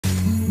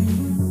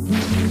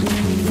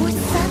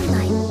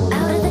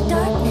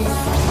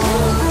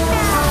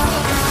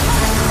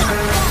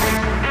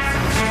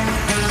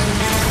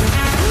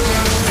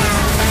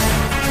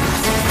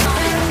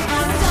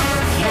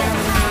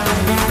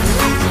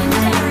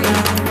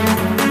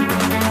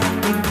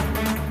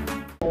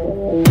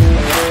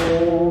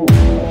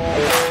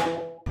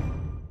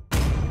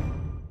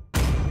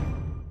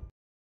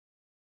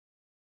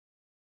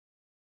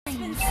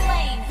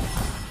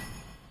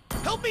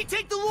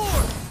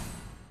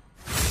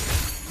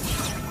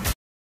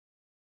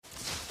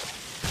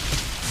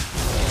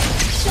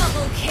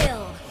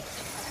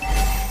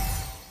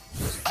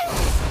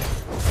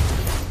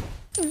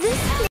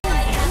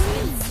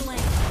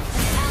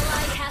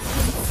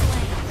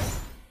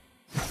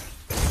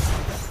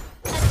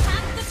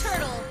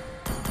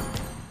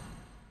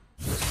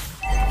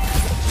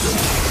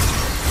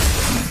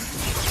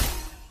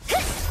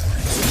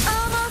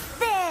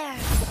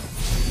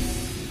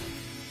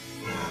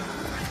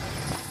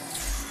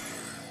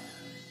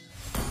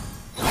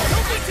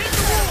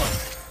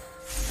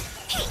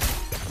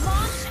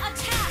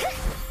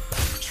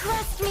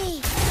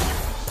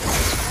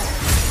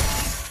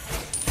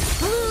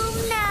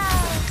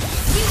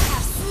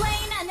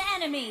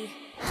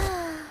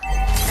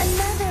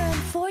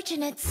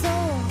unfortunate soul.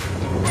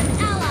 An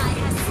ally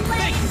has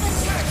slain the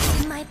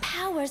turtle. My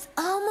powers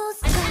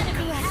almost An got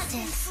enemy has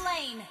been corrupted.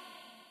 slain.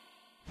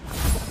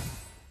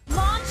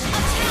 Launch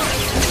attack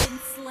has been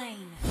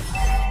slain.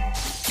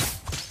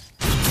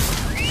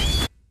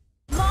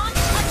 Launch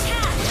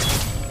attack.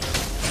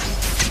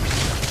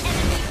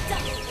 Enemy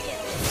double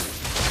kill.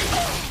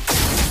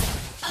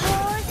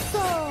 Poor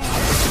soul.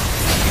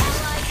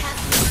 Ally has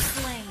been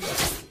slain.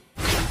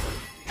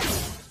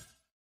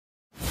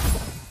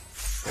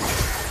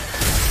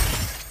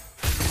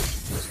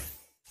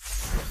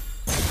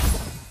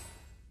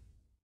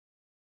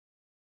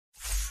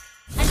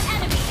 An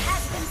enemy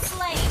has been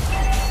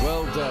slain.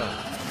 Well done.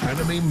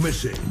 Enemy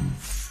missing.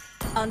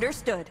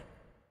 Understood.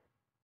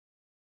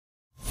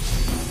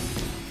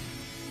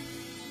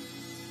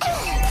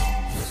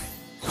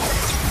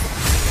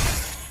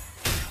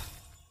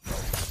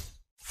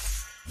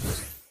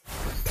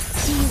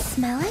 Do you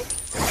smell it?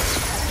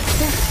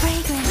 The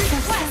fragrance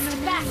of Request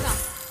summer backup.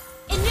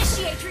 leaves.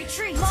 Initiate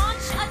retreat.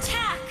 Launch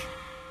attack.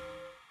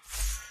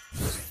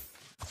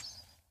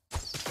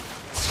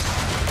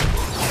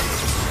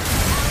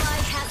 Ally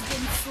has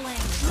been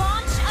slain.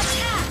 Launch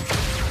attack.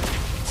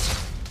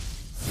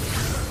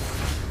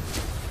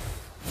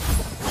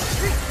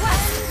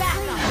 Request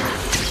backup.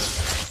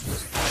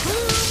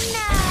 Boom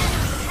now.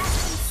 Has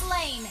been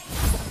slain.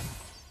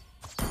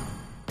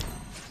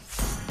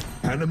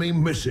 Enemy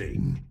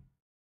missing.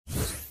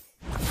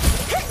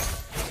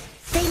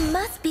 They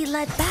must be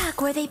led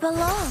back where they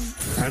belong.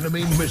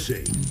 Enemy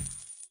missing.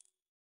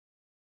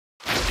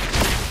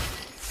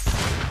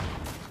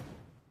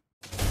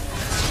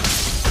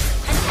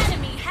 An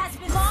enemy has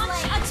been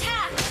slain.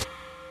 Attack.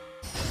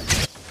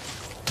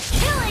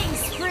 Killing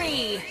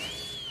spree.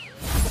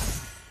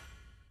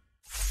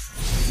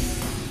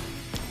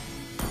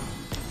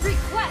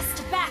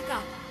 Request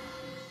backup.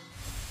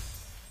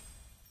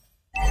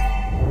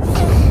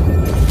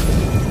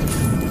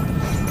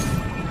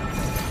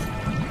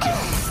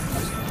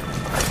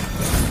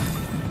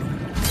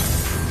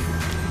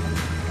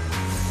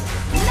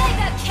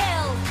 Mega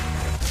kill.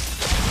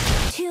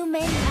 Too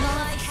many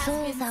Ally lost has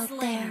souls been out slain.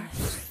 there.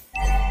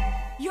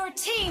 Your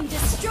team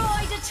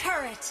destroyed a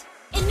turret.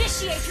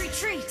 Initiate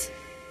retreat.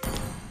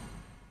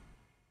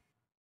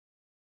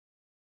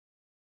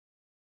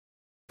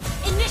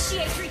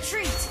 Initiate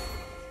retreat.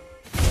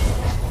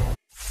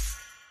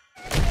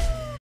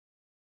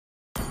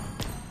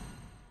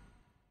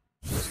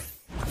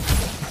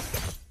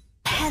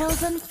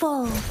 Petals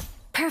unfold,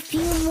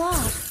 perfume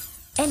wafts,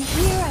 and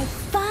here I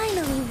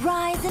finally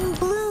rise and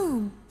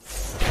bloom.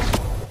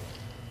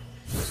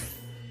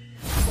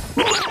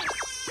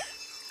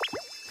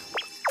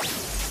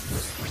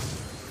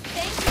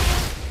 Thank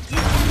you.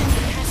 Your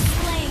enemy has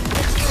slain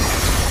the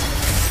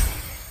turret.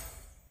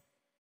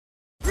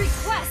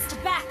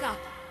 Request backup.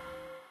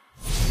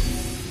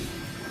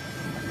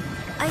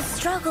 I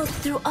struggled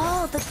through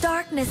all the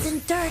darkness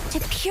and dirt to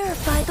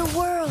purify the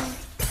world.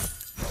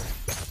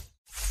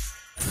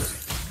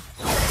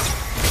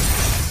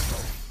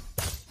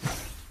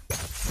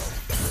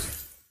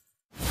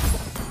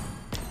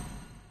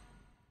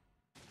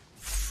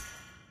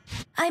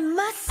 I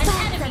must An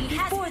stop them enemy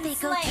has before been they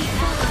go slain. too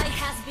far. Ally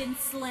has been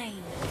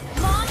slain.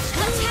 Launch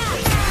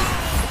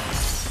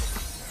attack.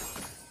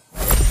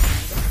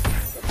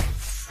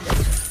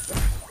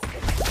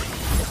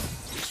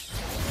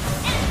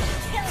 Enemy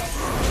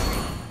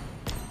killing.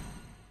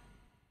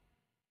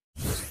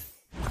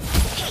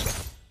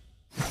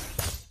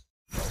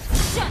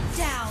 Shut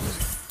down.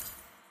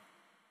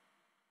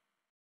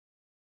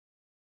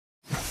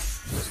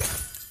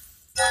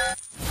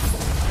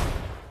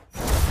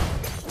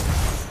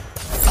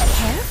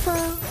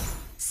 Careful!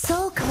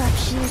 Soul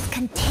corruption is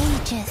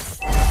contagious.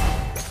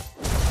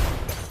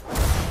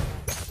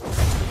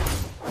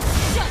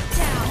 Shut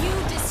down. You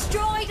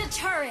destroyed a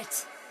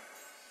turret.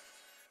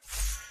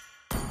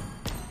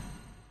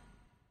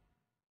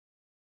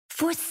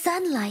 For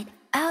sunlight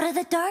out of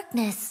the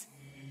darkness.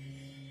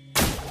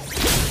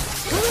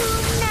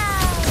 Boom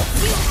now!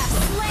 You have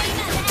slain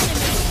an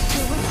enemy.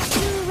 It was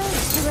too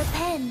late to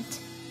repent.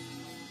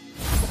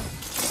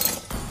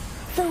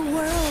 The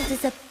world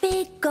is a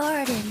big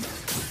garden,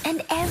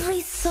 and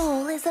every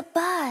soul is a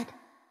bud.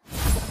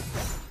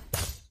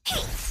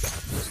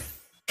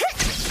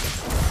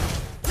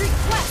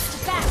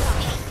 Request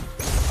backup.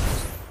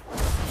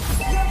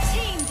 Your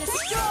team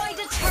destroyed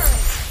a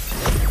turret.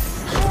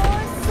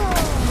 Poor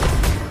soul!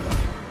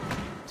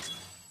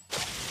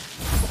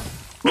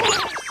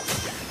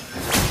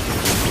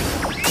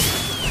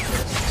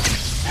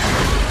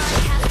 Ally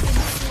has been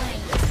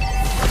slain.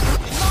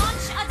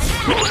 Launch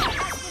attack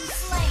has been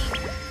slain.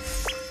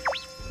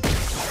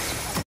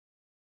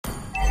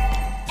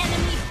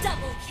 Enemy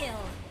double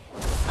kill.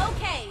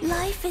 Okay.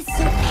 Life is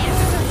so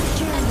perilous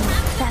journey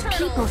that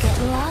turtle. people get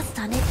lost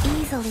on it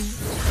easily.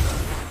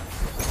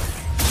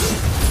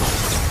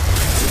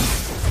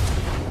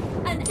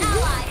 An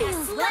ally has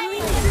feels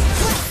slain. good.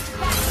 Request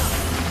backup.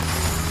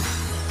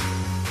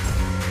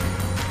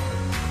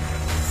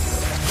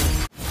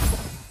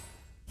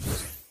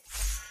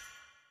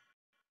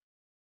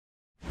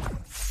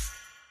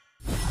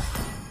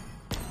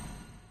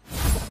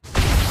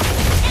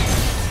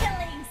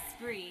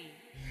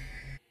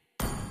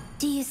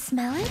 you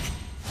smell it?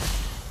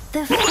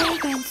 The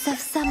fragrance of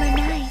summer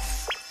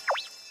nights.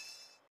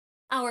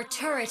 Our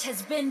turret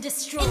has been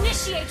destroyed.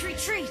 Initiate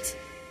retreat!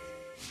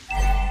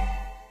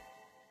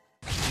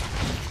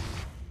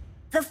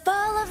 The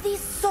fall of these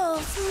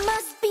souls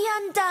must be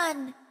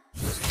undone.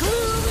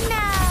 Bloom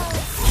now!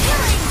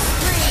 Killing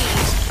spree!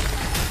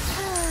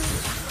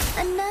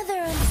 Another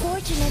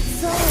unfortunate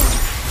soul.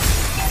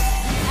 An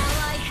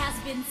ally has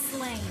been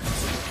slain.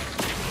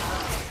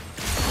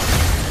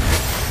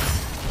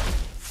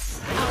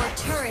 Our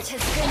turret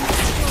has been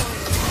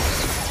destroyed.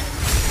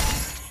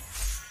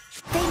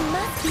 They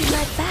must be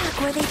led back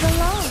where they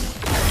belong.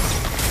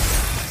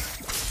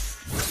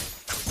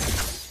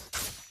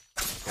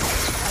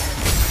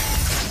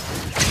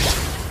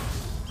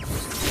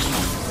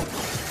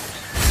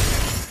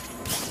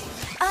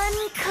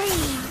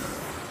 Unclean.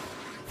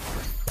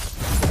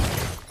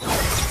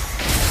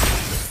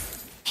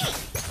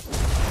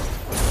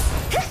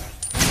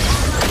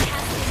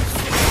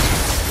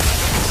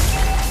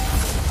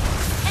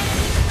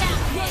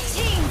 Your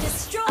team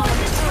destroyed.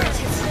 The turret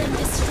has been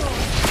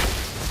destroyed.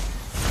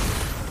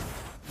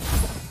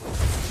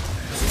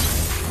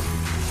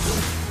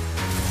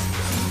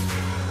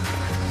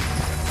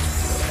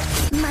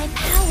 My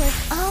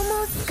powers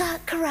almost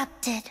got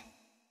corrupted.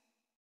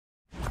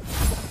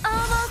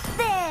 Almost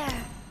there!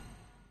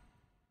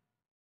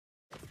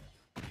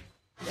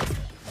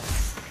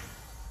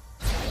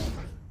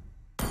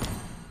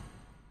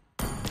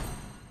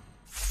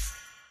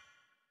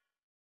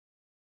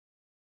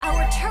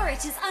 Our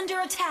turret is under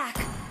attack.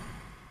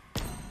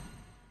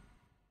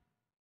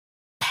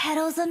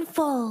 Petals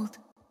unfold,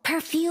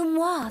 perfume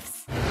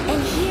wafts,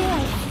 and here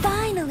I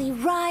finally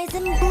rise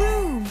and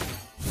bloom.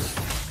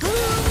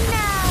 Bloom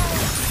now!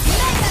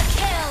 Mega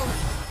kill!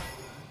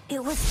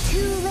 It was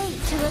too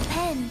late to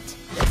repent.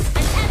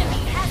 An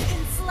enemy has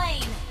been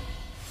slain.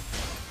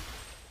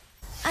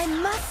 I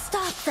must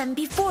stop them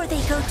before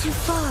they go too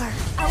far.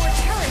 Our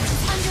turret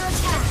is under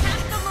attack.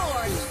 Attack the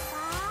Lord.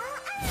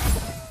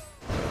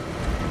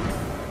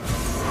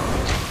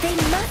 They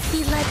must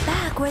be led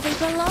back where they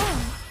belong.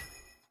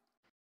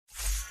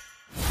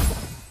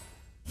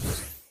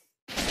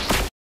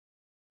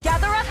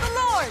 Gather at the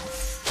Lord.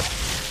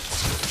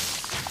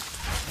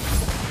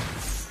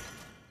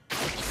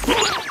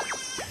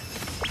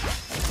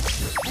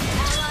 An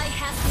ally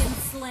has been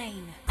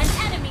slain. An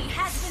enemy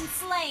has been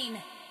slain.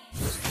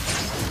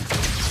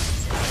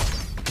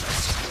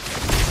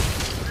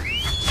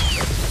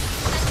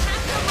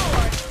 Attack the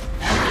Lord.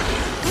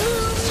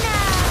 Bloom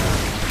now!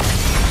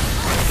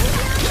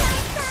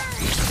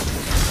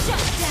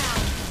 Shut down.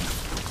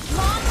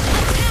 Launch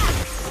attack.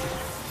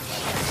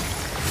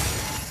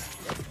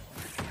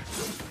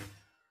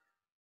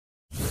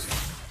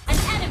 An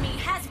enemy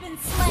has been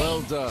slain.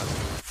 Well done.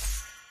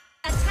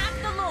 Attack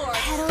the Lord.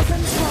 Petals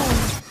unfold,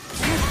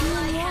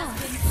 perfume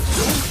wafts,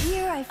 and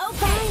here I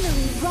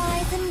finally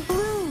rise and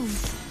bloom.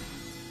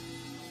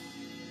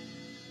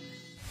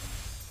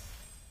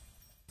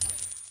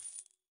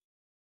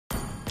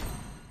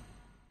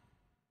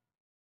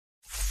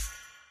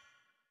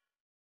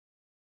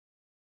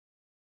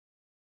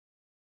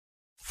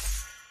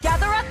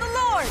 Gather at the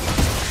Lord.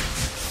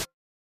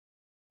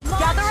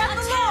 Gather at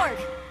the Lord.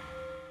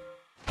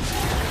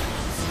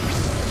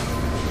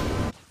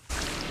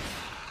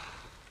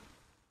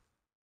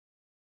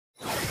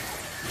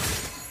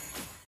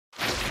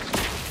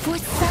 For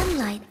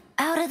sunlight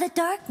out of the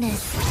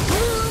darkness.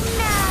 Bloom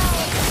now!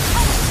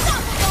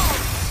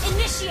 Unstoppable.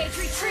 Initiate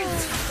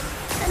retreat.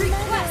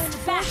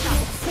 Request backup.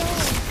 Has been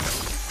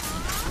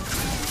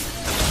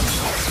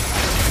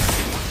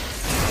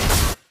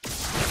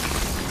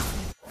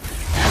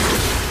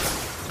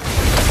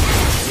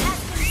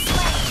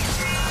slain.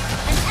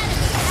 An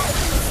enemy has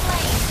been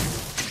slain.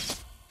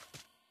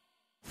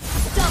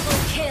 Double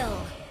kill.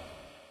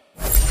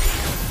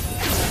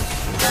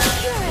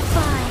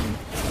 Purifying.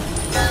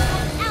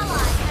 An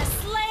ally has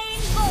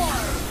slain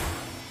Lord.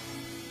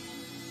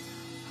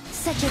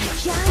 Such a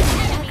giant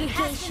Enemy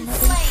has aggregation been of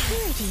slain.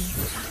 impurities.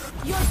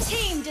 Your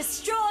team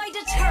destroyed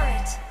a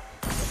turret.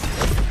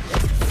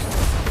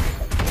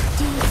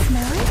 Do you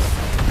smell it?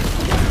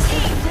 Your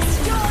team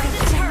destroyed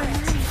a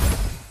turret.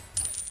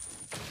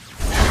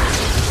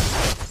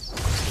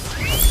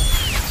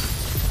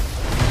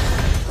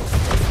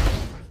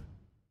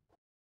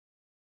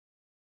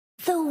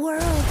 The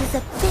world is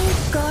a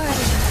big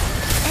garden,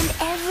 and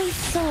every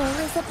soul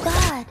is a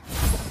god.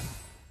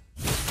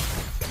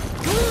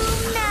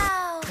 Bloom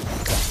now!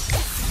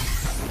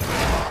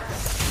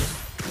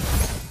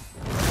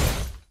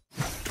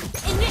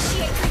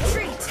 Initiate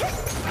retreat.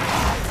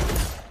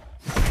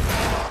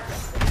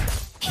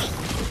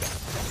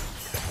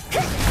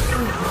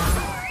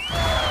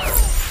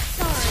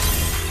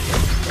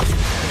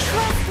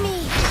 Trust me!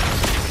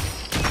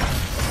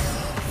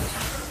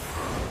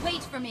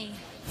 Wait for me.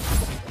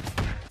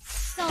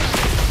 Solo.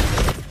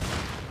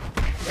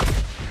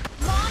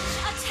 Launch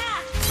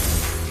attack.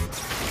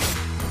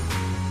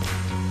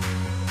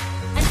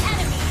 An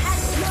enemy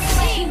has your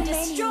team Too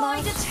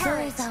many destroyed a lost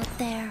turret. souls out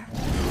there.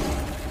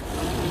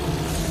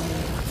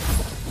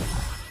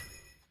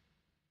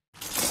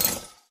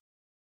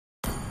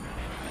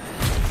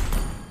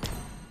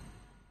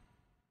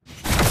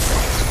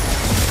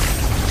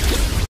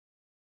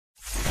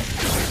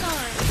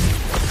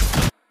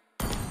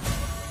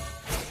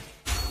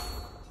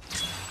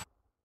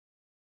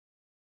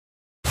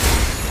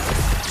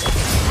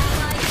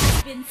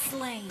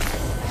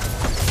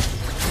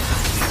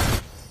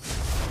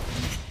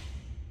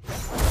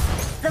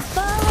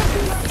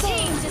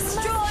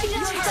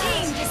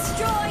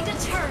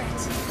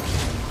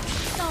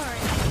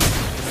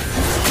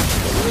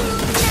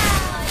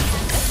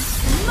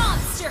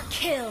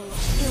 kill.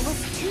 It was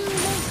too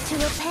late to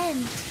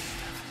repent.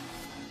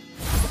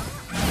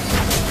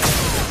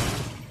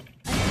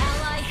 An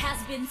ally has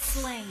been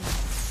slain.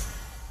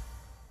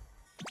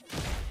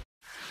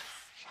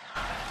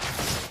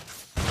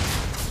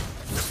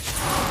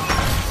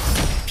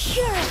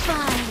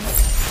 Purified.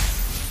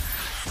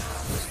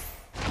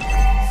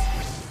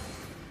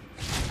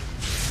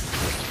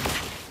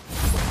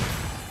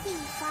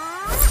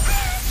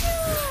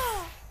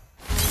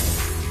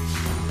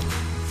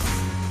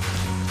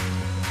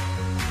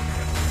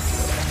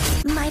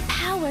 My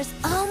powers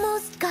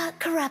almost got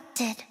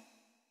corrupted.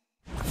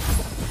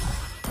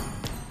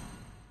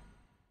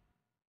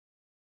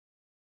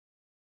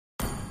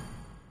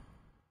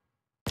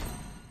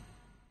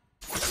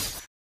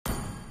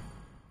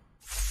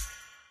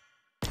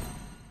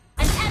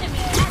 An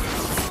enemy has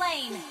been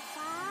slain.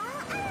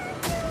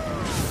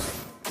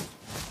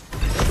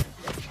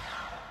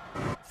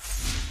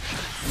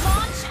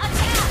 Launch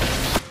attack.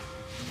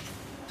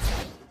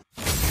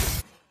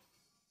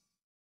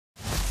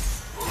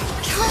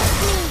 Trust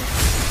me.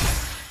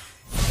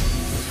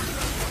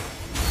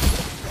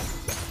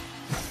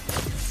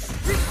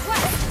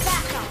 Request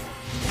backup.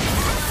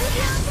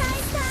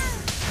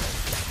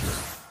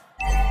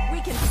 We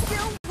can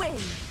still win.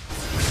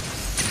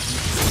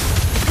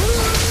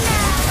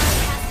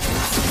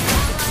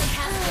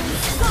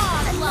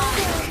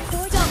 Godlike.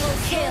 Double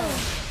kill.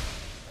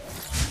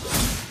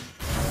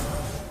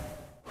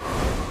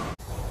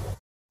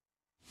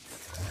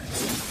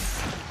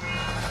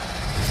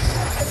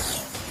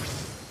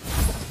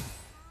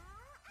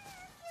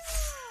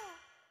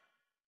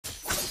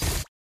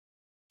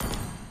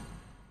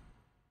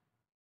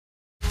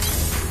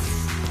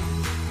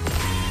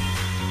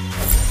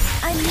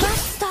 I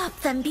must stop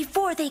them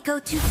before they go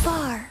too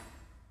far.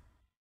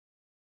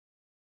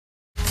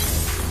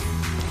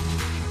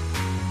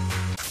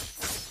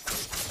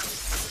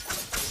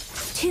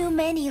 Too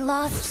many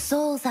lost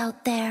souls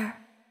out there.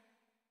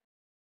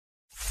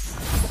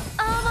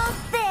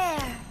 Almost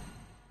there!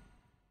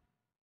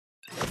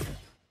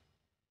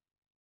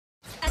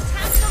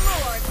 Attack the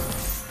Lord.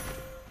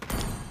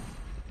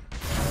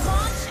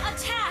 Launch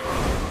attack.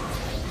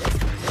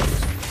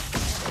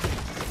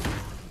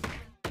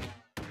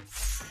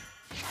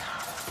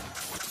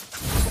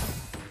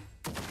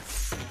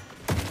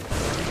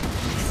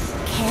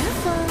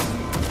 Careful!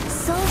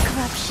 Soul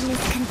corruption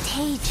is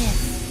contagious.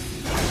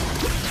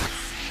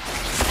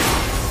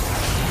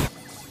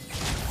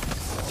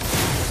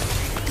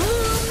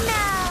 Boom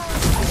now!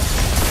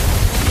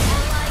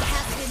 Ally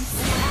has been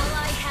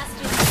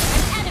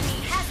an enemy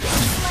has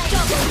been slain.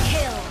 Double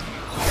kill.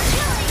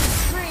 Killing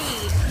spree.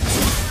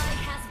 Ally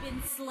has been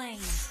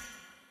slain.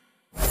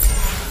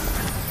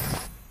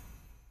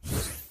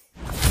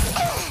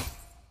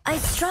 I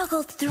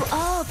struggled through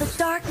all the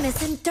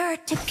darkness and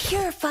dirt to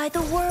purify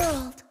the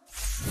world.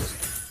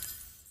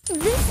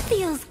 This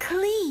feels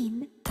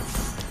clean.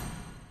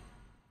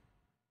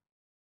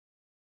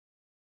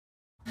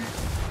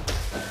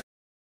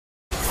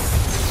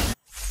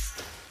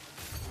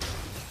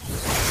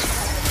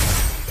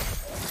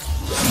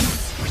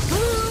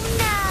 Boom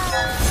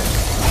now!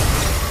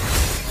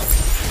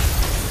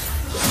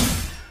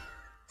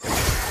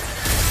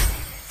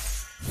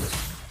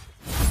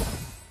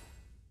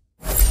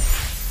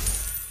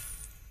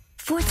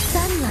 For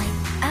sunlight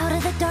out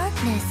of the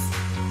darkness.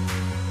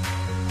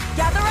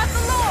 Gather up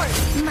the Lord.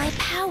 My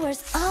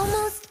powers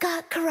almost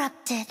got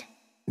corrupted.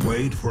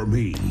 Wait for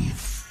me.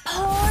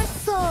 Poor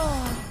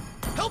soul.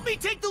 Help me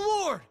take the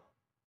Lord!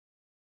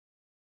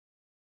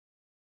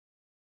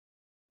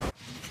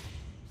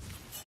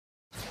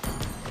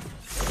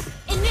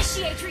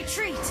 Initiate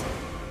retreat.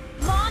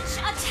 Launch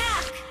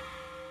attack.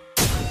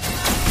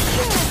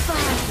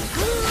 Purify.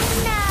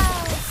 Boom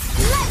now!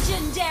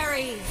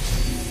 Legendary.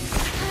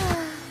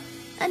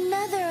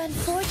 Another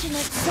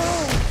unfortunate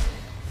soul.